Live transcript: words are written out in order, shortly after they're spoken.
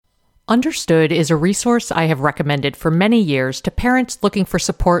Understood is a resource I have recommended for many years to parents looking for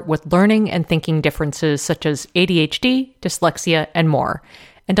support with learning and thinking differences such as ADHD, dyslexia, and more.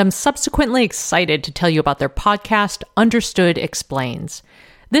 And I'm subsequently excited to tell you about their podcast, Understood Explains.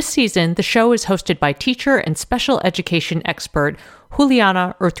 This season, the show is hosted by teacher and special education expert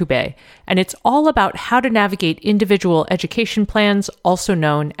Juliana Urtubey, and it's all about how to navigate individual education plans, also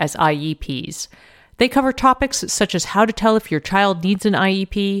known as IEPs. They cover topics such as how to tell if your child needs an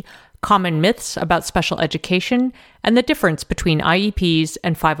IEP, common myths about special education, and the difference between IEPs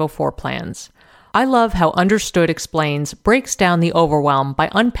and 504 plans. I love how Understood Explains breaks down the overwhelm by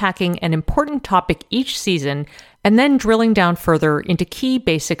unpacking an important topic each season and then drilling down further into key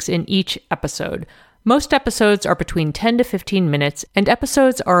basics in each episode. Most episodes are between 10 to 15 minutes, and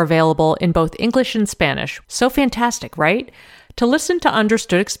episodes are available in both English and Spanish. So fantastic, right? To listen to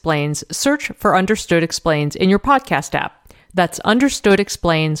Understood Explains, search for Understood Explains in your podcast app. That's Understood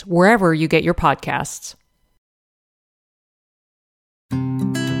Explains wherever you get your podcasts.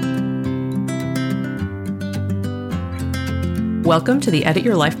 Welcome to the Edit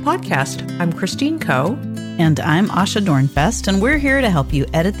Your Life podcast. I'm Christine Coe. And I'm Asha Dornfest, and we're here to help you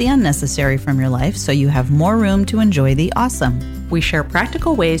edit the unnecessary from your life so you have more room to enjoy the awesome. We share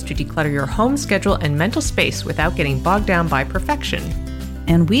practical ways to declutter your home schedule and mental space without getting bogged down by perfection.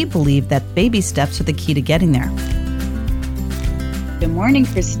 And we believe that baby steps are the key to getting there. Good morning,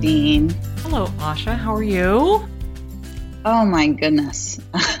 Christine. Hello, Asha. How are you? Oh, my goodness.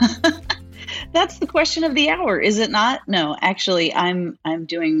 That's the question of the hour, is it not? No, actually, I'm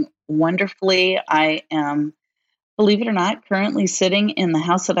doing wonderfully. I am, believe it or not, currently sitting in the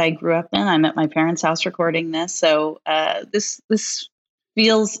house that I grew up in. I'm at my parents' house recording this. So this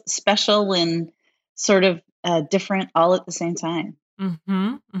feels special and sort of different all at the same time.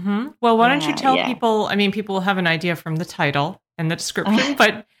 Mm-hmm, mm-hmm. Well, why don't you tell people, people have an idea from the title and the description,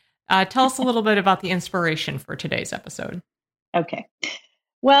 but tell us a little bit about the inspiration for today's episode. Okay.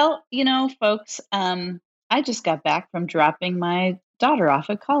 Well, folks, I just got back from dropping my daughter off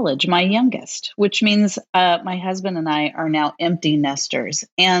at college, my youngest, which means my husband and I are now empty nesters.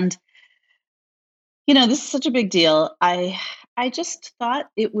 And, this is such a big deal. I just thought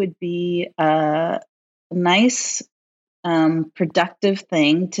it would be a nice, productive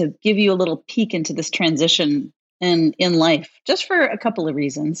thing to give you a little peek into this transition in life, just for a couple of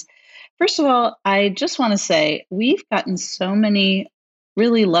reasons. First of all, I just want to say we've gotten so many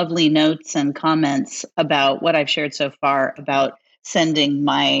really lovely notes and comments about what I've shared so far about sending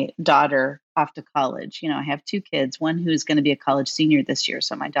my daughter off to college. I have two kids, one who's going to be a college senior this year.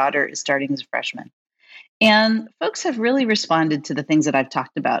 So my daughter is starting as a freshman. And folks have really responded to the things that I've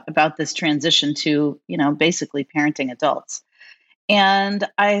talked about this transition to, basically parenting adults. And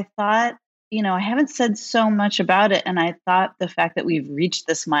I thought, I haven't said so much about it. And I thought the fact that we've reached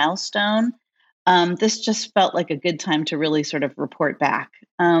this milestone, this just felt like a good time to really sort of report back.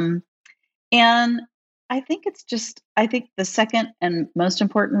 And I think the second and most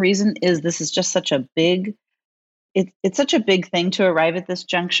important reason is this is just such a big, it's such a big thing to arrive at this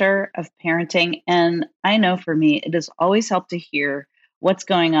juncture of parenting. And I know for me, it has always helped to hear what's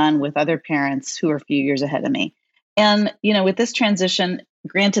going on with other parents who are a few years ahead of me. And, with this transition,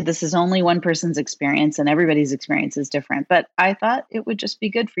 granted, this is only one person's experience and everybody's experience is different, but I thought it would just be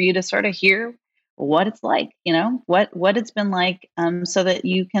good for you to sort of hear what it's like, what it's been like, so that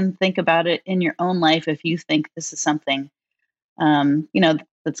you can think about it in your own life if you think this is something,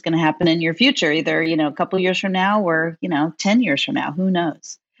 that's going to happen in your future, either, a couple years from now or, 10 years from now, who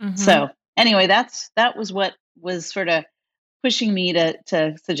knows? Mm-hmm. So anyway, that was what was sort of pushing me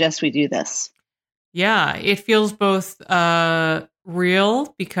to suggest we do this. Yeah, it feels both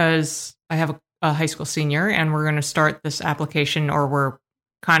real because I have a high school senior and we're going to start this application, or we're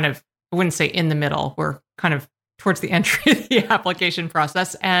kind of, I wouldn't say in the middle, we're kind of towards the entry of the application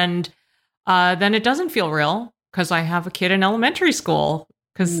process. And then it doesn't feel real because I have a kid in elementary school,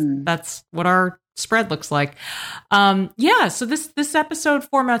 because that's what our spread looks like. So this episode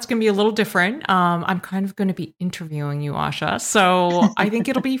format's going to be a little different. I'm kind of going to be interviewing you, Asha. So I think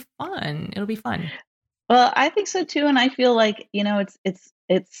it'll be fun. It'll be fun. Well, I think so too. And I feel like,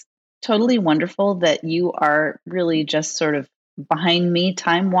 it's totally wonderful that you are really just sort of behind me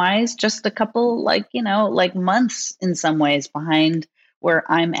time-wise, just a couple months in some ways behind where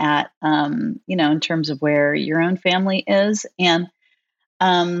I'm at, in terms of where your own family is. And,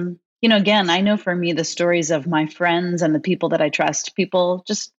 again, I know for me, the stories of my friends and the people that I trust, people,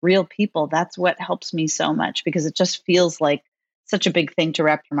 just real people, that's what helps me so much, because it just feels like such a big thing to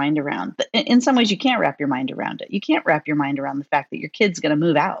wrap your mind around. But in some ways, you can't wrap your mind around it. You can't wrap your mind around the fact that your kid's going to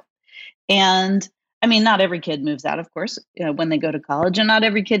move out. And I mean, not every kid moves out, of course, when they go to college, and not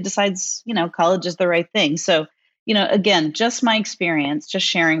every kid decides, college is the right thing. So, again, just my experience, just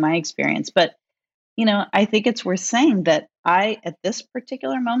sharing my experience. But, I think it's worth saying that I, at this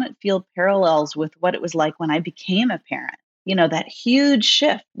particular moment, feel parallels with what it was like when I became a parent. That huge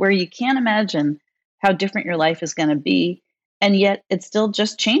shift where you can't imagine how different your life is going to be. And yet it still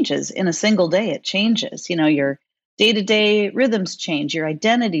just changes in a single day. It changes, your day to day rhythms change, your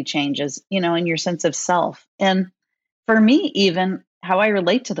identity changes, and your sense of self. And for me, even how I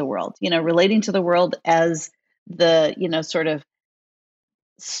relate to the world, relating to the world as the, sort of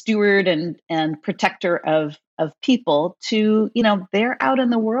steward and protector of people to, they're out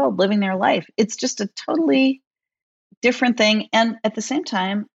in the world living their life. It's just a totally different thing. And at the same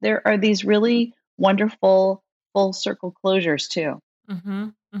time, there are these really wonderful full circle closures too. Mm-hmm,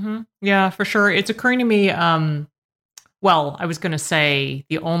 mm-hmm. Yeah, for sure. It's occurring to me. Well, I was going to say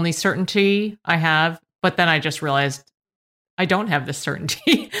the only certainty I have, but then I just realized I don't have this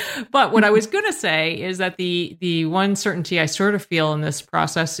certainty. But what I was going to say is that the one certainty I sort of feel in this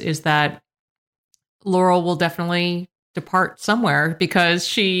process is that Laurel will definitely depart somewhere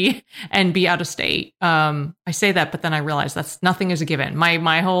and be out of state. I say that, but then I realize nothing is a given.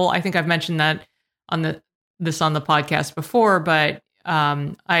 My whole, I think I've mentioned that on the podcast before, but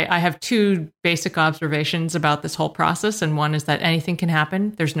I have two basic observations about this whole process. And one is that anything can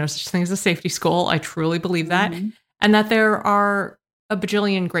happen. There's no such thing as a safety school. I truly believe that. Mm-hmm. And that there are a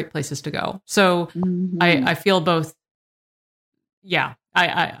bajillion great places to go. So mm-hmm. I feel both. Yeah.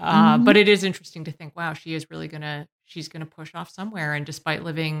 Mm-hmm. But it is interesting to think, wow, she's going to push off somewhere. And despite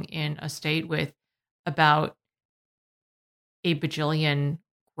living in a state with about a bajillion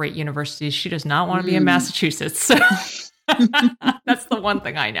great universities, she does not want to be in Massachusetts. So that's the one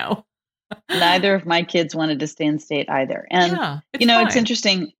thing I know. Neither of my kids wanted to stay in state either. And, yeah, it's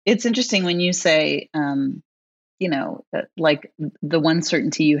interesting. It's interesting when you say, like the one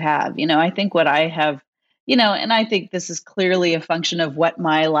certainty you have, I think what I have, and I think this is clearly a function of what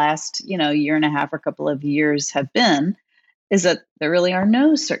my last, year and a half or couple of years have been, is that there really are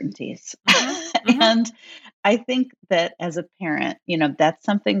no certainties. Mm-hmm. And I think that as a parent, that's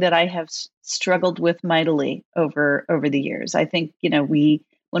something that I have struggled with mightily over the years. I think,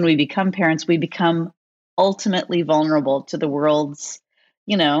 when we become parents, we become ultimately vulnerable to the world's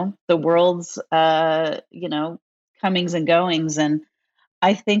comings and goings. And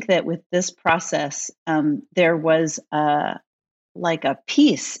I think that with this process, there was like a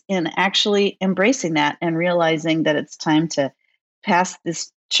peace in actually embracing that and realizing that it's time to pass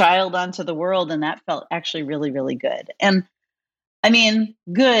this child onto the world. And that felt actually really, really good. And I mean,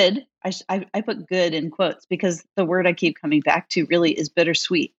 good, I put good in quotes because the word I keep coming back to really is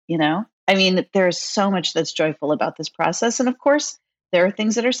bittersweet. I mean, there's so much that's joyful about this process. And of course, there are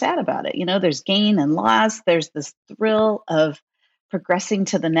things that are sad about it. There's gain and loss. There's this thrill of progressing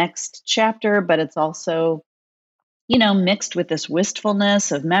to the next chapter, but it's also, mixed with this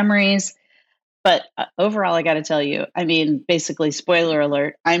wistfulness of memories. But overall, I got to tell you, I mean, basically, spoiler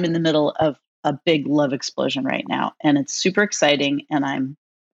alert, I'm in the middle of a big love explosion right now, and it's super exciting, and I'm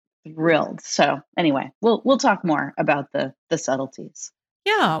thrilled. So anyway, we'll talk more about the subtleties.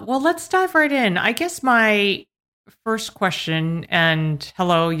 Yeah, well, let's dive right in. I guess my first question, and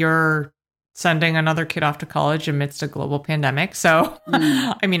hello, you're sending another kid off to college amidst a global pandemic. So,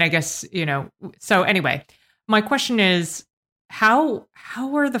 I mean, I guess, so anyway, my question is, how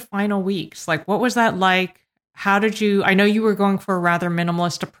were the final weeks? Like, what was that like? How did I know you were going for a rather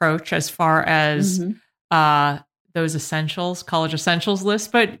minimalist approach as far as those essentials, college essentials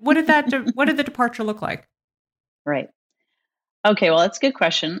list, but what did the departure look like? Right. Okay, well, that's a good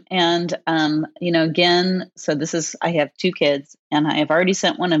question. And, again, so I have two kids and I have already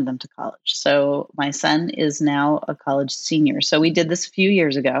sent one of them to college. So my son is now a college senior. So we did this a few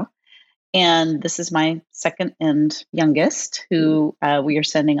years ago. And this is my second and youngest who we are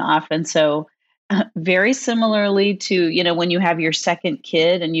sending off. And so very similarly to, when you have your second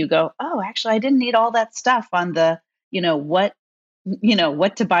kid and you go, oh, actually, I didn't need all that stuff on the, what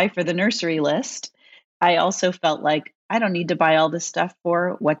to buy for the nursery list. I also felt like I don't need to buy all this stuff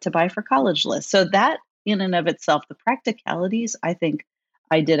for what to buy for college list. So that in and of itself, the practicalities, I think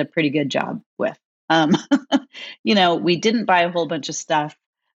I did a pretty good job with. We didn't buy a whole bunch of stuff.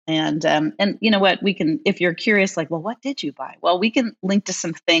 And you know what, we can, if you're curious, like, well, what did you buy? Well, we can link to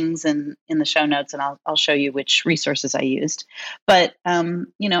some things in the show notes and I'll show you which resources I used. But,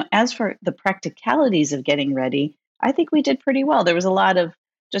 as for the practicalities of getting ready, I think we did pretty well. There was a lot of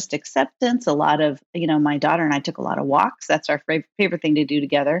just acceptance, a lot of, my daughter and I took a lot of walks. That's our favorite thing to do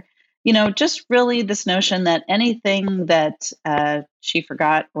together. Just really this notion that anything that she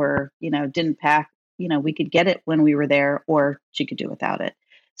forgot or, didn't pack, we could get it when we were there, or she could do without it.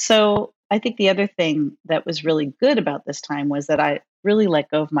 So I think the other thing that was really good about this time was that I really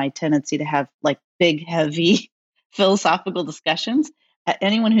let go of my tendency to have like big, heavy philosophical discussions.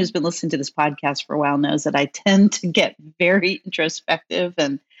 Anyone who's been listening to this podcast for a while knows that I tend to get very introspective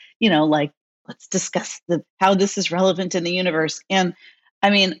and, like, let's discuss how this is relevant in the universe. And I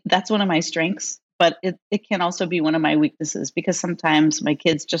mean, that's one of my strengths, but it can also be one of my weaknesses, because sometimes my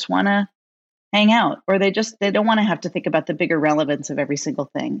kids just want to hang out, or they don't want to have to think about the bigger relevance of every single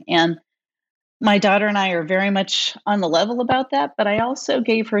thing. And my daughter and I are very much on the level about that, but I also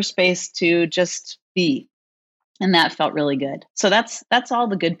gave her space to just be, and that felt really good. So that's all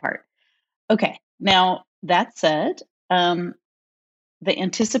the good part. Okay. Now that said, the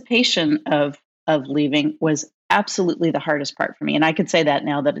anticipation of leaving was absolutely the hardest part for me. And I can say that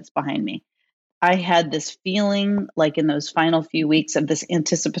now that it's behind me. I had this feeling like in those final few weeks of this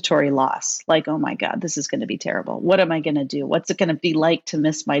anticipatory loss, like, oh my God, this is going to be terrible. What am I going to do? What's it going to be like to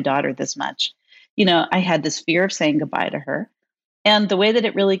miss my daughter this much? I had this fear of saying goodbye to her. And the way that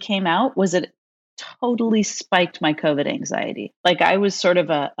it really came out was it totally spiked my COVID anxiety. Like I was sort of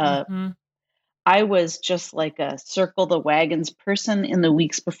I was just like a circle the wagons person in the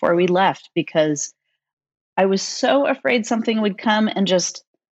weeks before we left, because I was so afraid something would come and just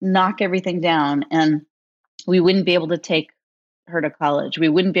knock everything down, and we wouldn't be able to take her to college. We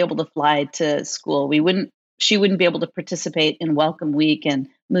wouldn't be able to fly to school. She wouldn't be able to participate in welcome week and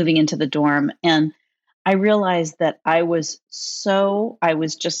moving into the dorm. And I realized that I was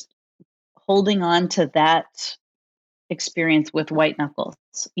just holding on to that experience with white knuckles,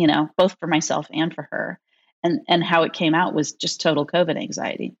 both for myself and for her. And how it came out was just total COVID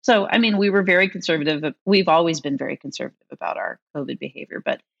anxiety. So, I mean, we were very conservative. We've always been very conservative about our COVID behavior,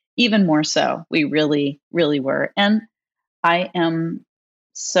 but even more so, we really, really were. And I am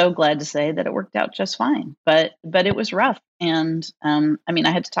so glad to say that it worked out just fine, but it was rough. And I mean,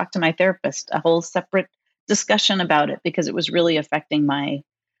 I had to talk to my therapist, a whole separate discussion about it, because it was really affecting my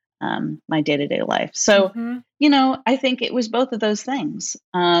day-to-day life. So, I think it was both of those things.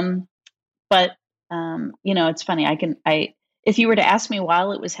 But it's funny. If you were to ask me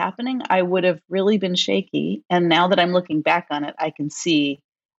while it was happening, I would have really been shaky. And now that I'm looking back on it, I can see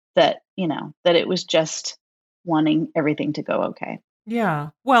that, that it was just wanting everything to go okay. Yeah.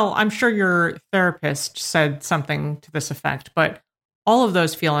 Well, I'm sure your therapist said something to this effect, but all of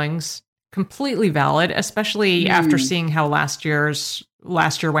those feelings completely valid, especially after seeing how last year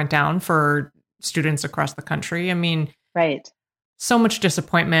went down for students across the country. I mean, right. So much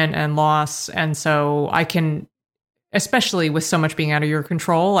disappointment and loss. And so I can, especially with so much being out of your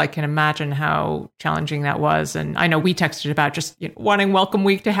control, I can imagine how challenging that was. And I know we texted about just wanting welcome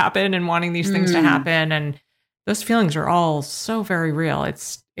week to happen and wanting these things to happen. And those feelings are all so very real.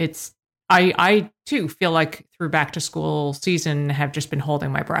 I too feel like through back to school season have just been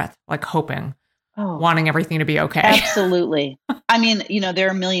holding my breath, like hoping, wanting everything to be okay. Absolutely. I mean, there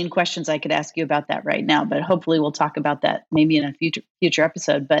are a million questions I could ask you about that right now, but hopefully we'll talk about that maybe in a future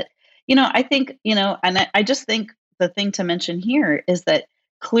episode. But, I think, and I just think the thing to mention here is that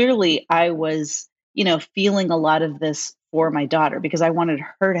clearly I was, feeling a lot of this for my daughter, because I wanted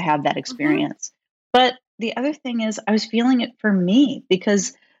her to have that experience. But the other thing is I was feeling it for me,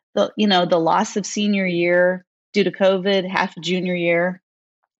 because the loss of senior year due to COVID, half of junior year,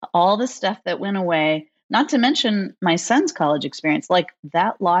 all the stuff that went away, not to mention my son's college experience, like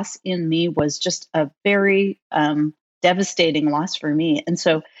that loss in me was just a very devastating loss for me. And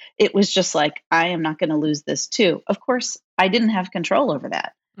so it was just like, I am not going to lose this too. Of course, I didn't have control over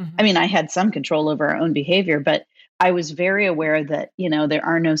that. I mean, I had some control over our own behavior, but I was very aware that, there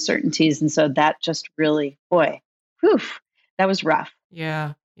are no certainties. And so that just really, that was rough.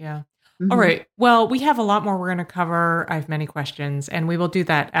 Yeah. Yeah. All right. Well, we have a lot more we're going to cover. I have many questions, and we will do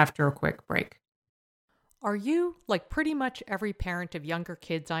that after a quick break. Are you, like pretty much every parent of younger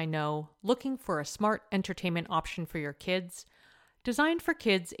kids I know, looking for a smart entertainment option for your kids? Designed for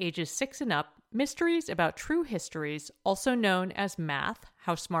kids ages 6 and up, Mysteries About True Histories, also known as Math,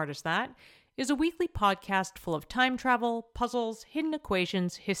 How Smart Is That?, is a weekly podcast full of time travel, puzzles, hidden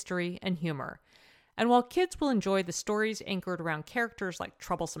equations, history, and humor. And while kids will enjoy the stories anchored around characters like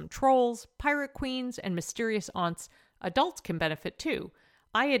troublesome trolls, pirate queens, and mysterious aunts, adults can benefit too.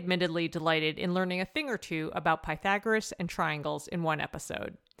 I admittedly delighted in learning a thing or two about Pythagoras and triangles in one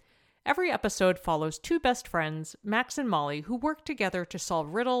episode. Every episode follows 2 best friends, Max and Molly, who work together to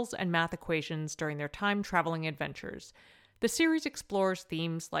solve riddles and math equations during their time-traveling adventures. The series explores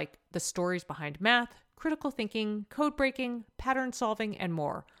themes like the stories behind math, critical thinking, code breaking, pattern solving, and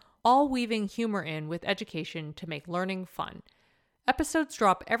more, all weaving humor in with education to make learning fun. Episodes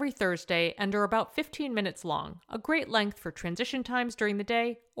drop every Thursday and are about 15 minutes long, a great length for transition times during the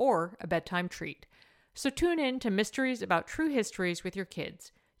day or a bedtime treat. So tune in to Mysteries About True Histories with your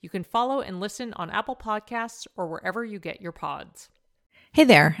kids. You can follow and listen on Apple Podcasts or wherever you get your pods. Hey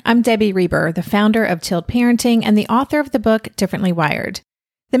there, I'm Debbie Reber, the founder of Tilt Parenting and the author of the book Differently Wired.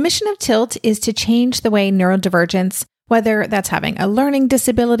 The mission of Tilt is to change the way neurodivergence, whether that's having a learning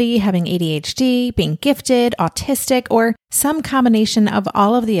disability, having ADHD, being gifted, autistic, or some combination of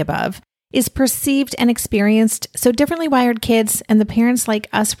all of the above, is perceived and experienced so differently wired kids and the parents like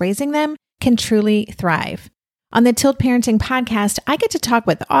us raising them can truly thrive. On the Tilt Parenting podcast, I get to talk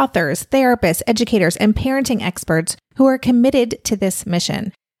with authors, therapists, educators, and parenting experts who are committed to this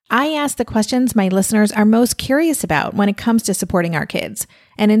mission. I ask the questions my listeners are most curious about when it comes to supporting our kids.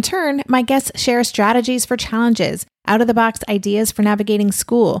 And in turn, my guests share strategies for challenges, out-of-the-box ideas for navigating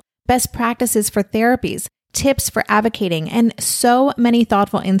school, best practices for therapies, tips for advocating, and so many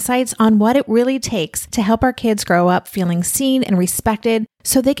thoughtful insights on what it really takes to help our kids grow up feeling seen and respected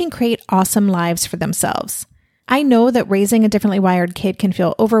so they can create awesome lives for themselves. I know that raising a differently wired kid can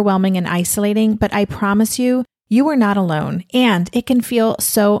feel overwhelming and isolating, but I promise you, you are not alone, and it can feel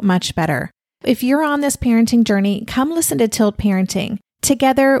so much better. If you're on this parenting journey, come listen to Tilt Parenting.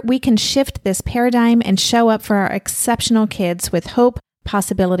 Together, we can shift this paradigm and show up for our exceptional kids with hope,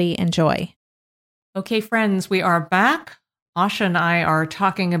 possibility, and joy. Okay, friends, we are back. Asha and I are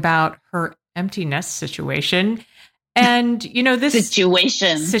talking about her empty nest situation. And, this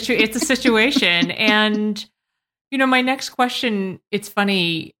situation. It's a situation. And, my next question, it's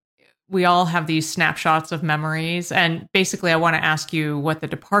funny. We all have these snapshots of memories. And basically, I want to ask you what the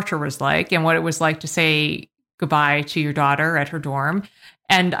departure was like and what it was like to say goodbye to your daughter at her dorm.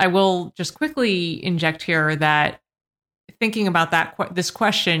 And I will just quickly inject here that thinking about this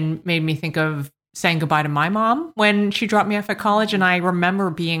question made me think of saying goodbye to my mom when she dropped me off at college. And I remember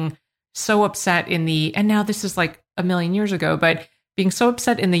being so upset and now this is like a million years ago, but being so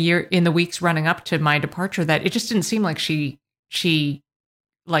upset in the weeks running up to my departure that it just didn't seem like she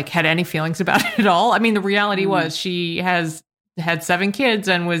like had any feelings about it at all. I mean, the reality was she had 7 kids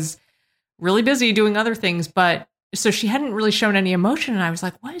and was really busy doing other things, but so she hadn't really shown any emotion. And I was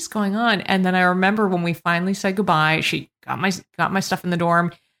like, what is going on? And then I remember when we finally said goodbye, she got my stuff in the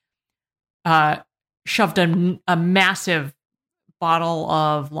dorm, shoved a massive bottle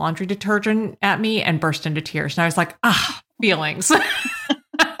of laundry detergent at me and burst into tears. And I was like, feelings.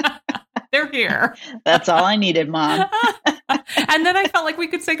 They're here. That's all I needed, Mom. And then I felt like we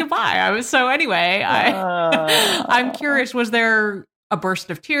could say goodbye. I'm curious, was there a burst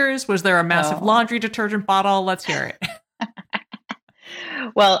of tears? Was there a massive laundry detergent bottle? Let's hear it.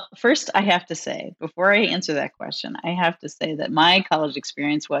 Well, first I have to say, before I answer that question, I have to say that my college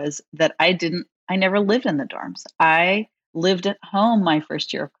experience was that I never lived in the dorms. I lived at home my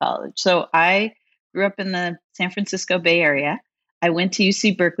first year of college. So I grew up in the San Francisco Bay Area. I went to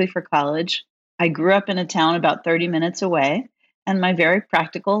UC Berkeley for college. I grew up in a town about 30 minutes away. And my very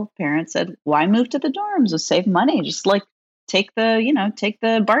practical parents said, why move to the dorms? Just save money. Just like take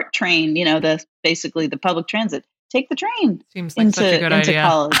the BART train, basically the public transit. Take the train. Seems like such a good idea.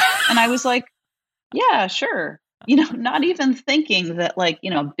 College. And I was like, yeah, sure. Not even thinking that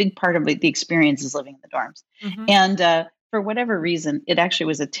a big part of the experience is living in the dorms. Mm-hmm. And for whatever reason, it actually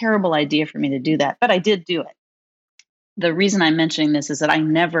was a terrible idea for me to do that, but I did do it. The reason I'm mentioning this is that I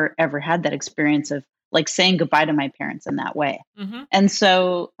never, ever had that experience of like saying goodbye to my parents in that way. Mm-hmm. And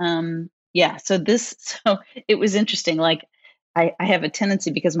so, so it was interesting. Like I have a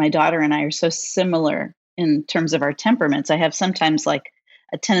tendency, because my daughter and I are so similar in terms of our temperaments, I have sometimes like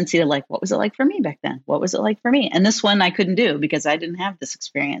a tendency to like, what was it like for me back then? What was it like for me? And this one I couldn't do because I didn't have this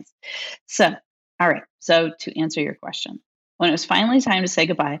experience. So, all right. So to answer your question, when it was finally time to say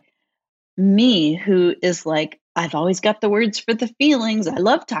goodbye, me, who is like, I've always got the words for the feelings. I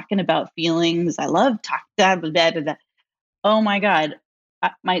love talking about feelings. I love talking. Oh my God.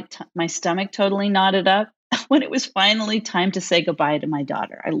 My stomach totally knotted up when it was finally time to say goodbye to my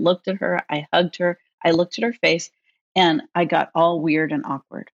daughter. I looked at her, I hugged her, I looked at her face, and I got all weird and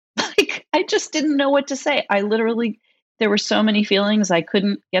awkward. Like, I just didn't know what to say. There were so many feelings, I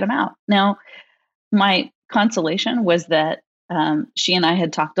couldn't get them out. Now, my consolation was that she and I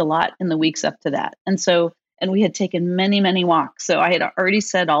had talked a lot in the weeks up to that. And we had taken many, many walks. So I had already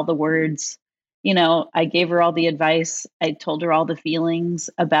said all the words, I gave her all the advice. I told her all the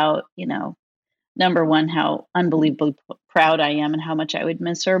feelings about, number one, how unbelievably proud I am and how much I would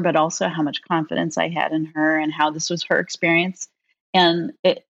miss her, but also how much confidence I had in her and how this was her experience. And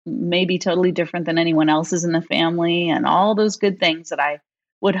it may be totally different than anyone else's in the family and all those good things that I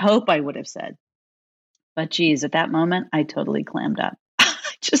would hope I would have said. But geez, at that moment, I totally clammed up.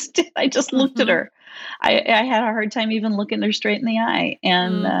 I just looked at her. I had a hard time even looking her straight in the eye,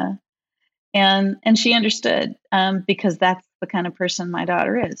 and she understood, because that's the kind of person my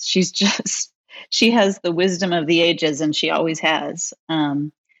daughter is. She has the wisdom of the ages, and she always has.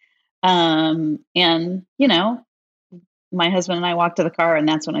 And my husband and I walked to the car, and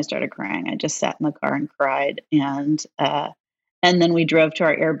that's when I started crying. I just sat in the car and cried, and then we drove to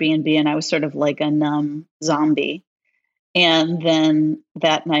our Airbnb, and I was sort of like a numb zombie. And then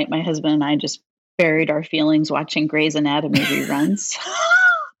that night, my husband and I just buried our feelings watching Grey's Anatomy reruns.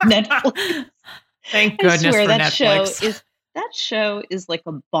 Netflix. Thank goodness for Netflix. That show is like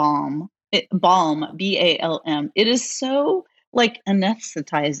a balm. Balm, BALM. It is so like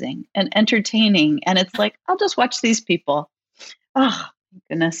anesthetizing and entertaining, and it's like, I'll just watch these people. Oh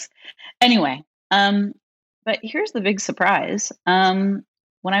goodness. Anyway, but here's the big surprise.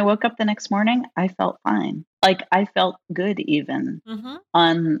 When I woke up the next morning, I felt fine. Like I felt good even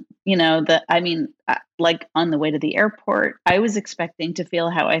on, like on the way to the airport. I was expecting to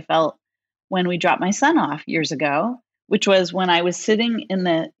feel how I felt when we dropped my son off years ago, which was when I was sitting in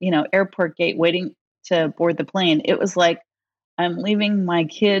the, airport gate waiting to board the plane. It was like I'm leaving my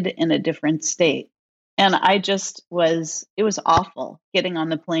kid in a different state. And it was awful getting on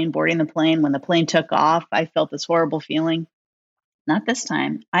the plane, boarding the plane. When the plane took off, I felt this horrible feeling. Not this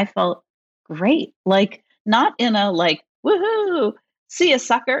time. I felt great. Like not in a like, woohoo, see ya,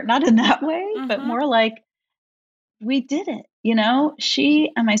 sucker. Not in that way, but more like we did it.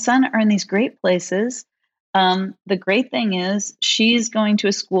 She and my son are in these great places. The great thing is she's going to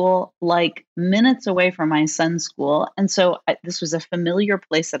a school like minutes away from my son's school. And so this was a familiar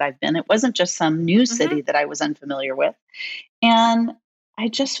place that I've been. It wasn't just some new city that I was unfamiliar with. And I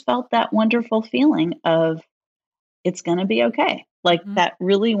just felt that wonderful feeling of it's going to be okay. Like that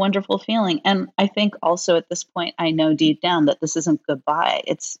really wonderful feeling. And I think also at this point, I know deep down that this isn't goodbye.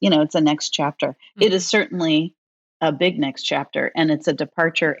 It's, it's a next chapter. It is certainly a big next chapter, and it's a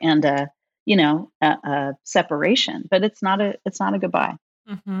departure and a separation, but it's not a goodbye.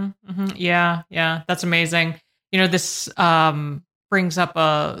 Yeah. That's amazing. This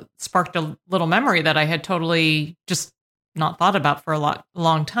sparked a little memory that I had totally just not thought about for a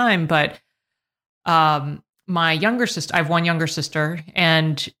long time. But my younger sister, I have one younger sister,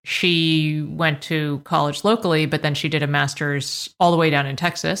 and she went to college locally, but then she did a master's all the way down in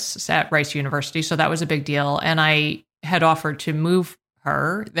Texas at Rice University. So that was a big deal. And I had offered to move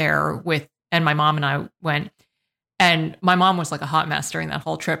her there and my mom and I went, and my mom was like a hot mess during that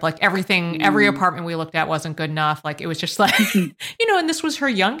whole trip. Like every apartment we looked at wasn't good enough. Like it was just like, and this was her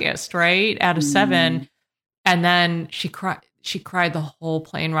youngest, right? Out of 7. And then she cried the whole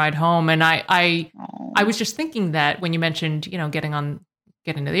plane ride home. And I was just thinking that when you mentioned, getting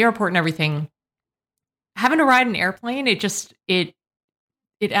to the airport and everything, having to ride an airplane, it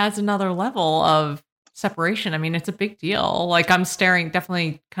adds another level of separation. I mean, it's a big deal. Like I'm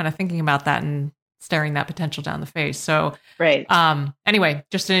definitely kind of thinking about that and staring that potential down the face. So, right. Anyway,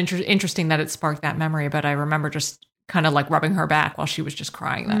 just interesting that it sparked that memory, but I remember just kind of like rubbing her back while she was just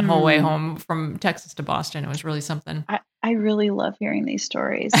crying that whole way home from Texas to Boston. It was really something. I really love hearing these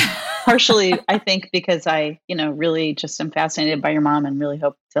stories. Partially, I think because I, really just am fascinated by your mom and really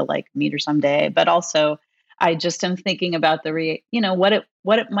hope to like meet her someday. But also, I just am thinking about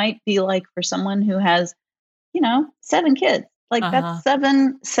what it might be like for someone who has, 7 kids. Like that's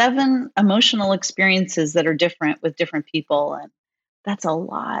seven emotional experiences that are different with different people, and that's a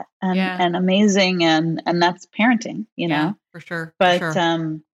lot and amazing, and that's parenting, for sure. But for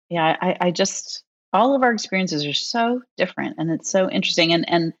sure. I just all of our experiences are so different, and it's so interesting,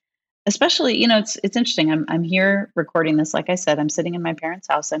 and especially it's interesting. I'm here recording this. Like I said, I'm sitting in my parents'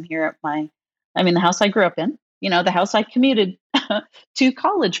 house. I'm here at the house I grew up in. The house I commuted to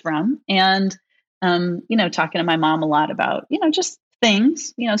college from, and talking to my mom a lot about, just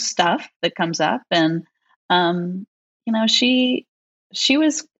things, stuff that comes up. And, I'm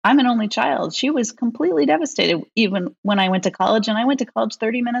an only child. She was completely devastated even when I went to college, and I went to college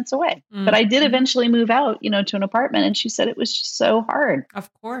 30 minutes away, but I did eventually move out, to an apartment. And she said it was just so hard.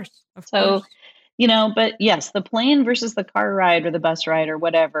 Of course. But yes, the plane versus the car ride or the bus ride or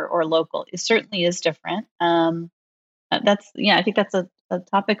whatever, or local, it certainly is different. I think that's a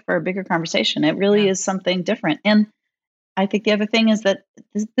topic for a bigger conversation. It really is something different. And I think the other thing is that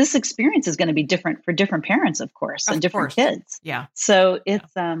this experience is going to be different for different parents, of course, and different kids. Yeah. So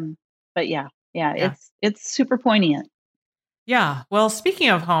it's, it's super poignant. Yeah. Well, speaking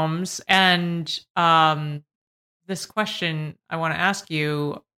of homes and this question I want to ask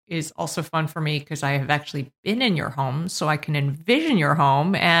you, is also fun for me because I have actually been in your home, so I can envision your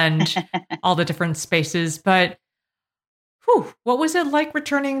home and all the different spaces. But what was it like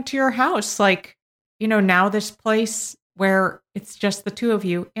returning to your house? Like, now this place where it's just the two of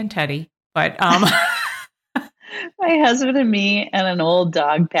you and Teddy, but my husband and me and an old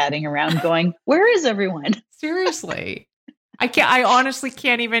dog padding around going, where is everyone? Seriously. I honestly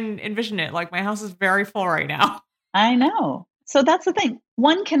can't even envision it. Like, my house is very full right now. I know. So that's the thing.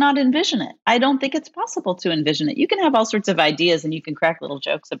 One cannot envision it. I don't think it's possible to envision it. You can have all sorts of ideas and you can crack little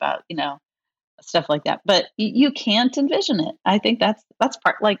jokes about, stuff like that, but you can't envision it. I think that's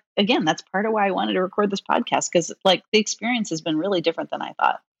part, like, again, that's part of why I wanted to record this podcast, because like the experience has been really different than I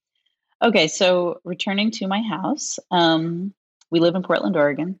thought. Okay. So returning to my house, we live in Portland,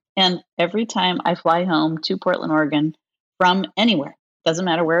 Oregon, and every time I fly home to Portland, Oregon from anywhere, doesn't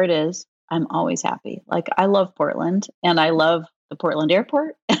matter where it is, I'm always happy. Like, I love Portland and I love the Portland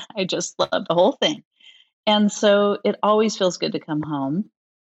airport. I just love the whole thing. And so it always feels good to come home,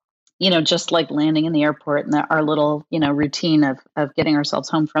 just like landing in the airport and our little, routine of getting ourselves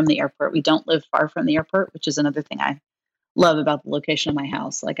home from the airport. We don't live far from the airport, which is another thing I love about the location of my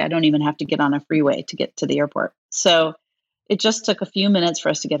house. Like, I don't even have to get on a freeway to get to the airport. So it just took a few minutes for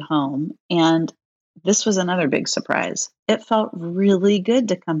us to get home. And this was another big surprise. It felt really good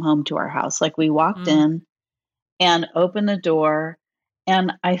to come home to our house. Like, we walked in and opened the door.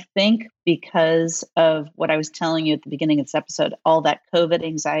 And I think because of what I was telling you at the beginning of this episode, all that COVID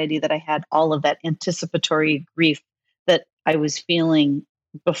anxiety that I had, all of that anticipatory grief that I was feeling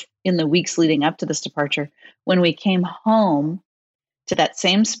in the weeks leading up to this departure, when we came home to that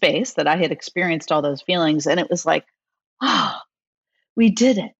same space that I had experienced all those feelings, and it was like, we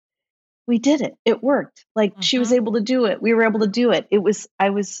did it. We did it. It worked. Like, she was able to do it. We were able to do it. I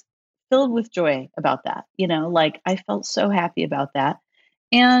was filled with joy about that. Like, I felt so happy about that.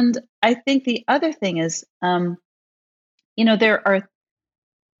 And I think the other thing is, there are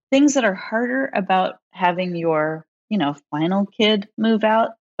things that are harder about having your, final kid move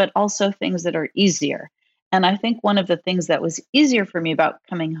out, but also things that are easier. And I think one of the things that was easier for me about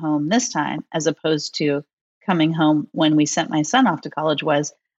coming home this time, as opposed to coming home when we sent my son off to college,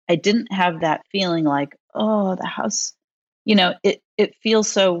 was I didn't have that feeling like, oh, the house, it feels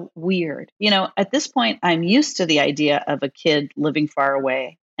so weird. At this point, I'm used to the idea of a kid living far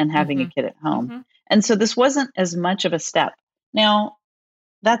away and having a kid at home. And so this wasn't as much of a step. Now,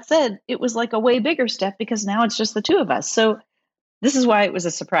 that said, it was like a way bigger step because now it's just the two of us. So this is why it was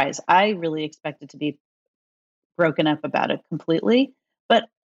a surprise. I really expected to be broken up about it completely, but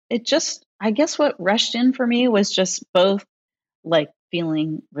it just, I guess what rushed in for me was just both like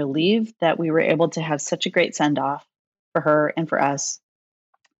feeling relieved that we were able to have such a great send off for her and for us.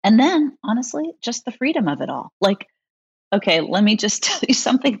 And then honestly, just the freedom of it all. Like, okay, let me just tell you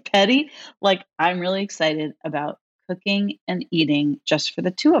something petty. Like, I'm really excited about cooking and eating just for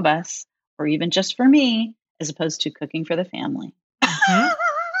the two of us, or even just for me, as opposed to cooking for the family.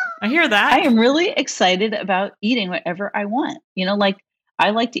 I hear that. I am really excited about eating whatever I want. Like,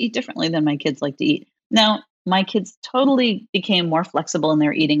 I like to eat differently than my kids like to eat. Now, my kids totally became more flexible in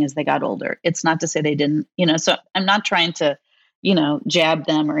their eating as they got older. It's not to say they didn't, so I'm not trying to, jab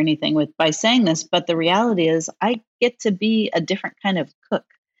them or anything by saying this, but the reality is I get to be a different kind of cook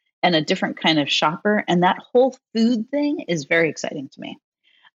and a different kind of shopper. And that whole food thing is very exciting to me.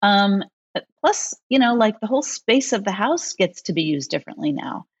 Plus, like the whole space of the house gets to be used differently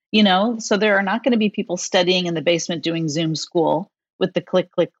now, so there are not going to be people studying in the basement doing Zoom school with the click,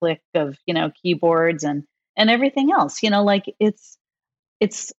 click, click of, keyboards and everything else, like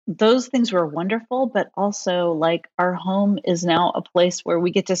it's those things were wonderful, but also like our home is now a place where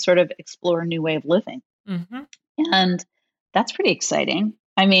we get to sort of explore a new way of living. And that's pretty exciting.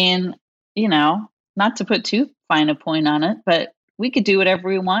 I mean, not to put too fine a point on it, but we could do whatever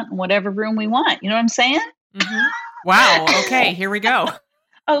we want in whatever room we want. You know what I'm saying? Wow. Okay, here we go.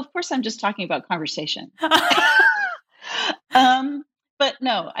 Oh, of course, I'm just talking about conversation. But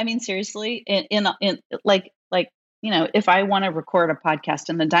no, I mean, seriously, in like, if I want to record a podcast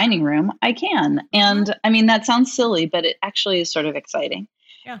in the dining room, I can. And I mean, that sounds silly, but it actually is sort of exciting.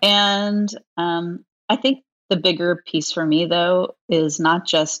 Yeah. And I think the bigger piece for me, though, is not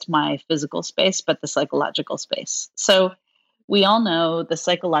just my physical space, but the psychological space. So we all know the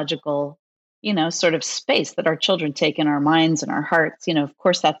psychological, sort of space that our children take in our minds and our hearts. Of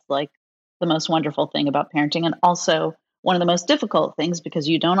course, that's like the most wonderful thing about parenting, and also one of the most difficult things, because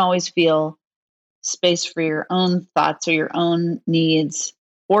you don't always feel space for your own thoughts or your own needs,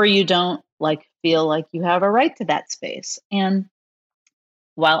 or you don't feel like you have a right to that space. And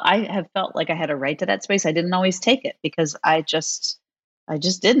while I have felt like I had a right to that space, I didn't always take it because I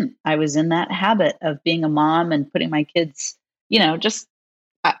just didn't. I was in that habit of being a mom and putting my kids, just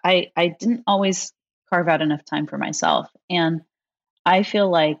I didn't always carve out enough time for myself. And I feel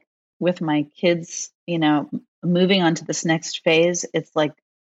like with my kids, moving on to this next phase, it's like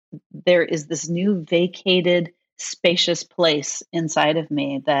there is this new vacated, spacious place inside of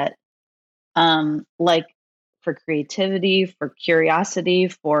me that, like, for creativity, for curiosity,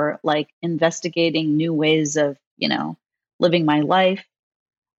 for like investigating new ways of, living my life.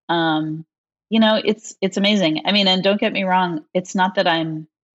 It's amazing. I mean, and don't get me wrong, it's not that I'm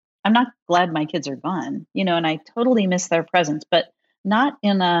not glad my kids are gone, and I totally miss their presence, but not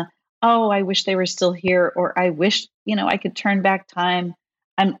in a, oh, I wish they were still here, or I wish, I could turn back time.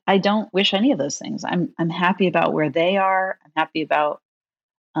 I don't wish any of those things. I'm happy about where they are. I'm happy about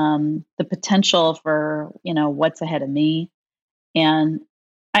the potential for, what's ahead of me. And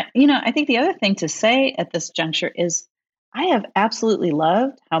I think the other thing to say at this juncture is I have absolutely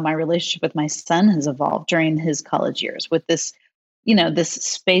loved how my relationship with my son has evolved during his college years with this, this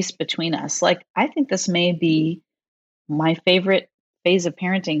space between us. Like, I think this may be my favorite phase of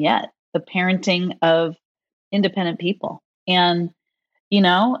parenting yet, the parenting of independent people. And,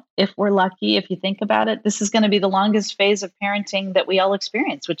 if we're lucky, if you think about it, this is going to be the longest phase of parenting that we all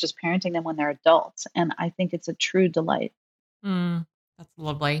experience, which is parenting them when they're adults. And I think it's a true delight. That's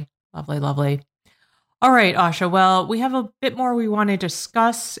lovely. Lovely, lovely. All right, Asha. Well, we have a bit more we want to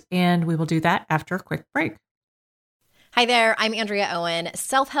discuss, and we will do that after a quick break. Hi there, I'm Andrea Owen,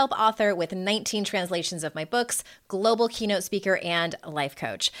 self-help author with 19 translations of my books, global keynote speaker, and life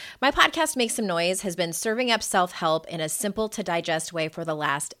coach. My podcast, Make Some Noise, has been serving up self-help in a simple-to-digest way for the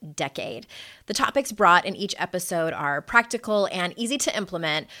last decade. The topics brought in each episode are practical and easy to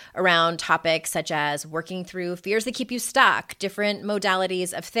implement around topics such as working through fears that keep you stuck, different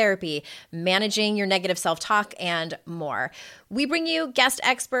modalities of therapy, managing your negative self-talk, and more. We bring you guest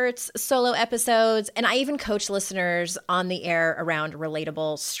experts, solo episodes, and I even coach listeners on the air around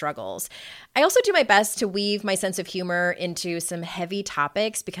relatable struggles. I also do my best to weave my sense of humor into some heavy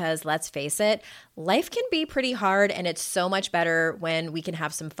topics because, let's face it, life can be pretty hard, and it's so much better when we can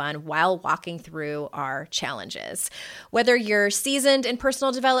have some fun while walking through our challenges. Whether you're seasoned in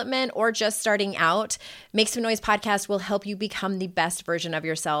personal development or just starting out, Make Some Noise podcast will help you become the best version of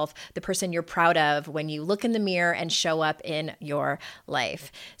yourself, the person you're proud of when you look in the mirror and show up in your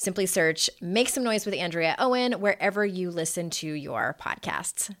life. Simply search Make Some Noise with Andrea Owen wherever you listen to your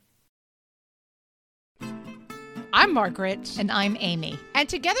podcasts. I'm Margaret. And I'm Amy. And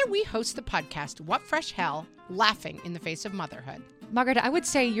together we host the podcast, What Fresh Hell? Laughing in the Face of Motherhood. Margaret, I would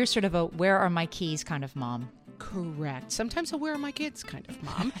say you're sort of a where are my keys kind of mom. Correct. Sometimes a where are my kids kind of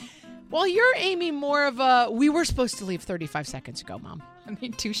mom. Well, you're, Amy, more of a we were supposed to leave 35 seconds ago, mom. I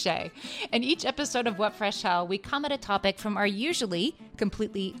mean, touche. In each episode of What Fresh Hell, we come at a topic from our usually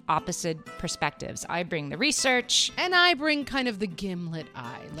completely opposite perspectives. I bring the research. And I bring kind of the gimlet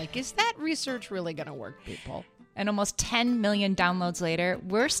eye. Like, is that research really going to work, people? And almost 10 million downloads later,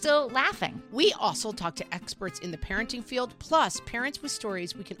 we're still laughing. We also talk to experts in the parenting field, plus parents with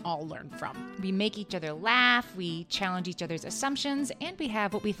stories we can all learn from. We make each other laugh, we challenge each other's assumptions, and we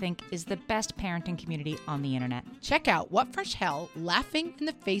have what we think is the best parenting community on the internet. Check out What Fresh Hell? Laughing in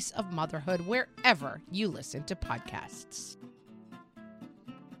the Face of Motherhood wherever you listen to podcasts.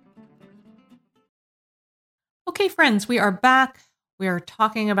 Okay, friends, we are back. We are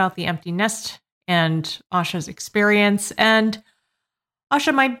talking about the empty nest and Asha's experience. And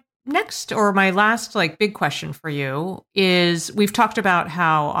Asha, my last big question for you is, we've talked about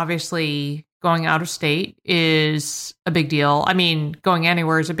how obviously going out of state is a big deal. I mean, going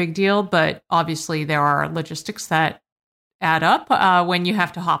anywhere is a big deal, but obviously there are logistics that add up when you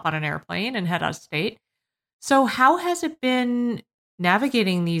have to hop on an airplane and head out of state. So how has it been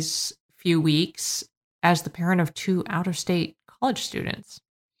navigating these few weeks as the parent of 2 out-of-state college students?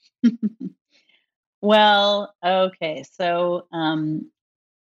 Well, okay. So,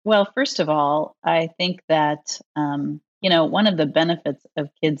 first of all, I think that, one of the benefits of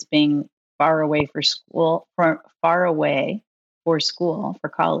kids being far away for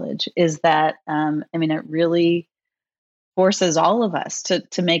college is that, it really forces all of us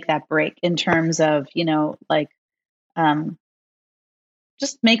to make that break in terms of,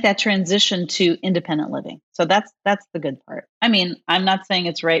 just make that transition to independent living. So that's the good part. I mean, I'm not saying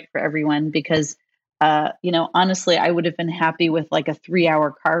it's right for everyone because, honestly, I would have been happy with like a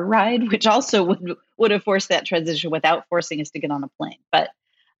 3-hour car ride, which also would have forced that transition without forcing us to get on a plane. But,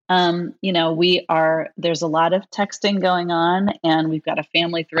 there's a lot of texting going on, and we've got a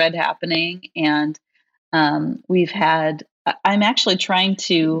family thread happening. And I'm actually trying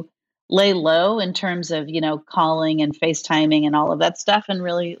to lay low in terms of, calling and FaceTiming and all of that stuff, and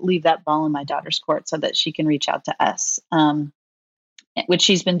really leave that ball in my daughter's court so that she can reach out to us, which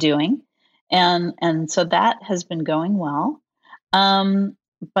she's been doing. And so that has been going well.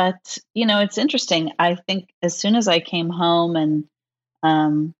 But, it's interesting. I think as soon as I came home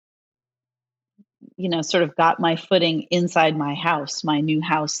and, sort of got my footing inside my house, my new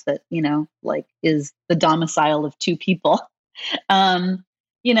house that, is the domicile of two people, and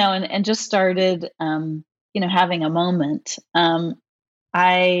just started, having a moment.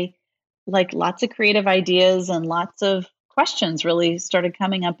 I lots of creative ideas and lots of questions really started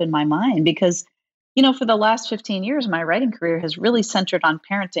coming up in my mind because, for the last 15 years, my writing career has really centered on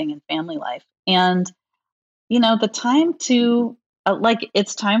parenting and family life. And, the time to,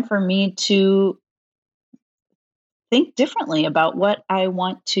 it's time for me to think differently about what I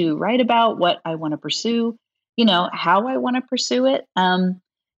want to write about, what I want to pursue, how I want to pursue it.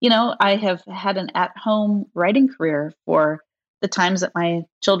 I have had an at-home writing career for the times that my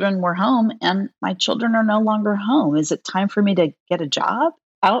children were home, and my children are no longer home. Is it time for me to get a job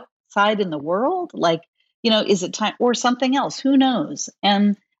outside in the world? Is it time or something else? Who knows?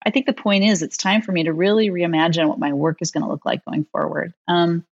 And I think the point is it's time for me to really reimagine what my work is going to look like going forward.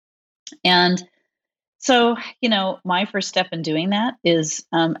 And so, my first step in doing that is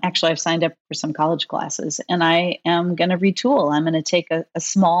actually I've signed up for some college classes, and I am going to retool. I'm going to take a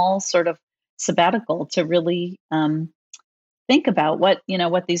small sort of sabbatical to really think about what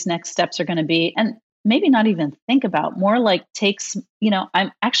these next steps are going to be, and maybe not even think about, more like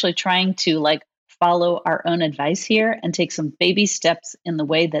I'm actually trying to follow our own advice here and take some baby steps in the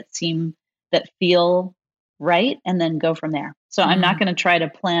way that feel right, and then go from there. So I'm not going to try to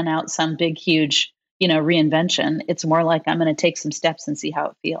plan out some big, huge, reinvention. It's more like I'm going to take some steps and see how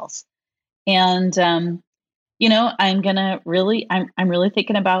it feels. And, I'm really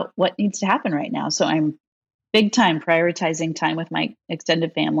thinking about what needs to happen right now. So I'm big time prioritizing time with my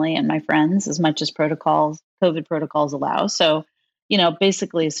extended family and my friends as much as COVID protocols allow. So,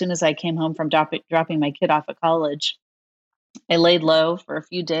 basically as soon as I came home from dropping my kid off at college, I laid low for a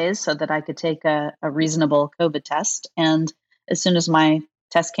few days so that I could take a reasonable COVID test. And as soon as my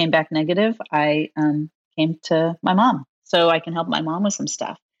test came back negative, I came to my mom so I can help my mom with some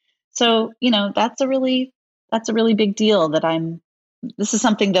stuff. So, that's a really big deal this is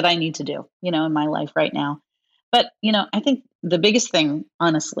something that I need to do, in my life right now. But, I think the biggest thing,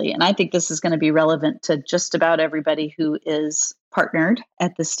 honestly, and I think this is going to be relevant to just about everybody who is partnered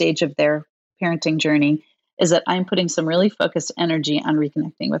at this stage of their parenting journey, is that I'm putting some really focused energy on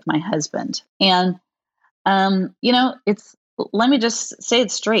reconnecting with my husband. And, let me just say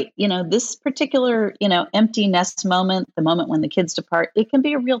it straight. This particular, empty nest moment, the moment when the kids depart, it can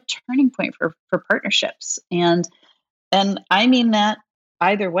be a real turning point for partnerships. And I mean that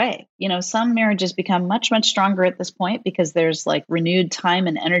either way. Some marriages become much, much stronger at this point because there's renewed time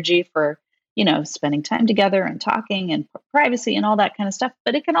and energy for, spending time together and talking and privacy and all that kind of stuff.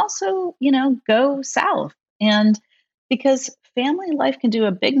 But it can also, go south. And because family life can do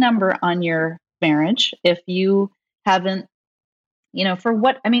a big number on your marriage if you haven't, for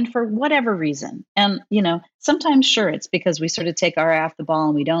whatever reason. And, sometimes, sure, it's because we sort of take our eye off the ball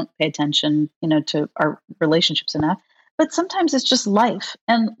and we don't pay attention, to our relationships enough. But sometimes it's just life.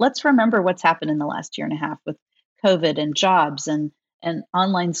 And let's remember what's happened in the last year and a half with COVID and jobs and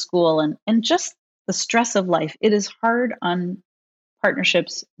online school and just the stress of life. It is hard on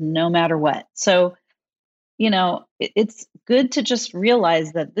partnerships no matter what. So, it's good to just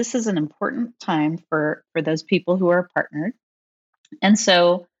realize that this is an important time for those people who are partnered. And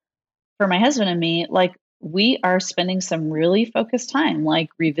so for my husband and me, we are spending some really focused time,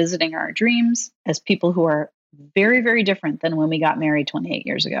 revisiting our dreams as people who are very, very different than when we got married 28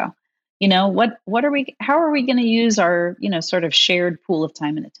 years ago. How are we going to use our, sort of shared pool of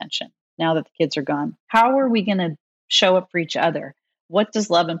time and attention now that the kids are gone? How are we going to show up for each other? What does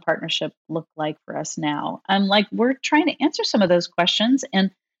love and partnership look like for us now? We're trying to answer some of those questions,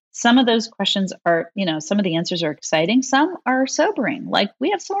 and some of those questions are, some of the answers are exciting. Some are sobering.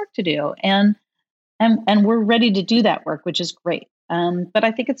 We have some work to do, and we're ready to do that work, which is great. But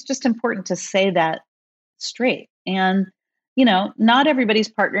I think it's just important to say that straight. And, not everybody's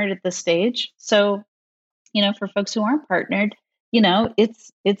partnered at this stage. So, for folks who aren't partnered,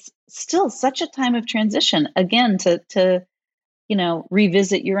 it's still such a time of transition, again, to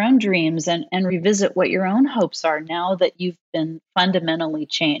revisit your own dreams and revisit what your own hopes are now that you've been fundamentally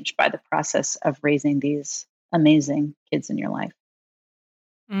changed by the process of raising these amazing kids in your life.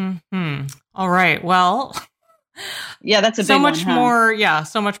 Mm-hmm. All right. Well, yeah, that's a so big much one, huh? more. Yeah,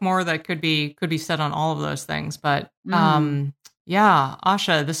 so much more that could be said on all of those things. But Yeah,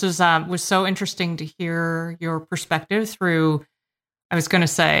 Asha, this was so interesting to hear your perspective through, I was going to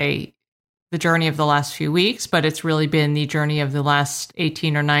say, the journey of the last few weeks, but it's really been the journey of the last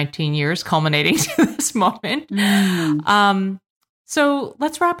 18 or 19 years culminating to this moment. So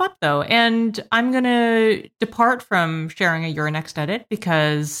let's wrap up, though. And I'm going to depart from sharing a Your Next Edit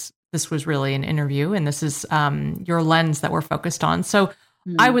because this was really an interview and this is your lens that we're focused on. So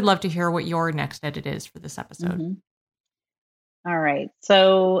I would love to hear what your next edit is for this episode. All right.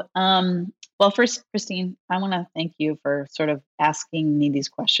 So, well, first, Christine, I want to thank you for sort of asking me these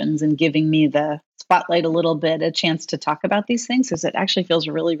questions and giving me the spotlight a little bit, a chance to talk about these things, because it actually feels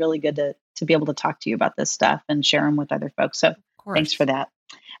really, really good to be able to talk to you about this stuff and share them with other folks. So thanks for that.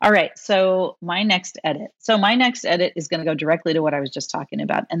 All right. So my next edit. Is going to go directly to what I was just talking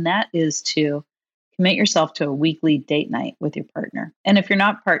about. And that is to commit yourself to a weekly date night with your partner. And if you're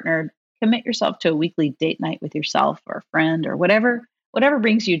not partnered, commit yourself to a weekly date night with yourself or a friend or whatever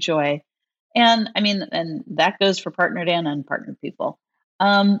brings you joy. And I mean, and that goes for partnered and unpartnered people.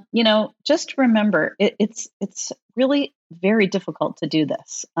 Just remember, it's really very difficult to do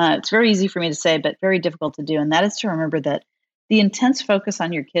this. It's very easy for me to say, but very difficult to do. And that is to remember that the intense focus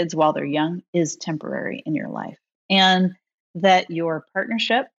on your kids while they're young is temporary in your life, and that your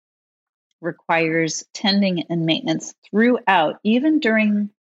partnership requires tending and maintenance throughout, even during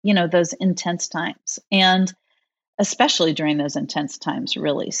those intense times, and especially during those intense times,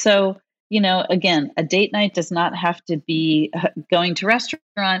 really. So, again, a date night does not have to be going to a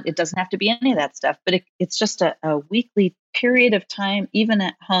restaurant. It doesn't have to be any of that stuff, but it's just a weekly period of time, even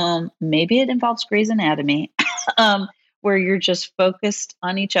at home. Maybe it involves Grey's Anatomy, where you're just focused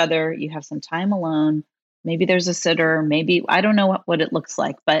on each other. You have some time alone. Maybe there's a sitter. Maybe, I don't know what it looks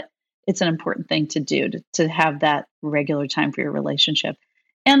like, but it's an important thing to do to have that regular time for your relationship.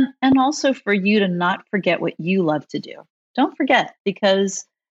 And also for you to not forget what you love to do. Don't forget, because,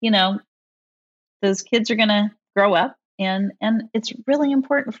 those kids are going to grow up, and it's really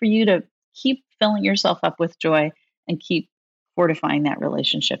important for you to keep filling yourself up with joy and keep fortifying that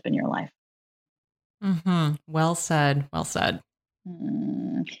relationship in your life. Well said. Well said.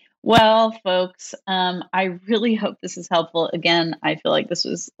 Well, folks, I really hope this is helpful. Again, I feel like this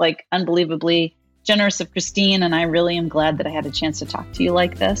was unbelievably generous of Christine, and I really am glad that I had a chance to talk to you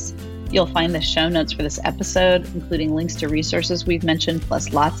like this. You'll find the show notes for this episode, including links to resources we've mentioned,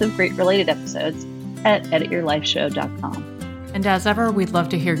 plus lots of great related episodes at edityourlifeshow.com. And as ever, we'd love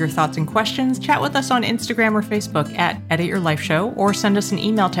to hear your thoughts and questions. Chat with us on Instagram or Facebook at Edit Your Life Show, or send us an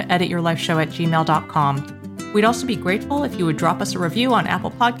email to edityourlifeshow@gmail.com. We'd also be grateful if you would drop us a review on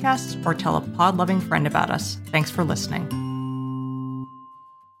Apple Podcasts or tell a pod-loving friend about us. Thanks for listening.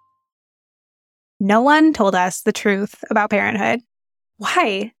 No one told us the truth about parenthood.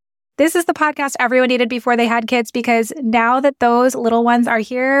 Why? This is the podcast everyone needed before they had kids, because now that those little ones are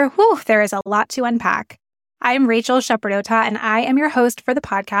here, there is a lot to unpack. I'm Rachel Shepardota, and I am your host for the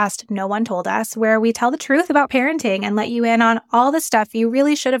podcast No One Told Us, where we tell the truth about parenting and let you in on all the stuff you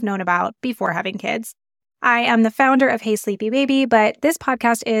really should have known about before having kids. I am the founder of Hey Sleepy Baby, but this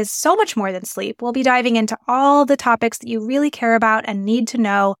podcast is so much more than sleep. We'll be diving into all the topics that you really care about and need to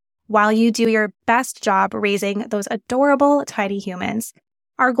know while you do your best job raising those adorable, tiny humans.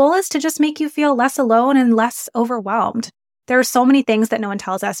 Our goal is to just make you feel less alone and less overwhelmed. There are so many things that no one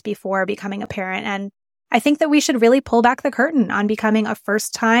tells us before becoming a parent, and I think that we should really pull back the curtain on becoming a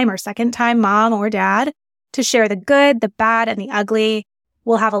first-time or second-time mom or dad to share the good, the bad, and the ugly.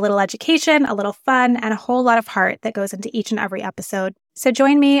 We'll have a little education, a little fun, and a whole lot of heart that goes into each and every episode. So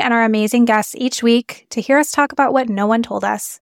join me and our amazing guests each week to hear us talk about what no one told us.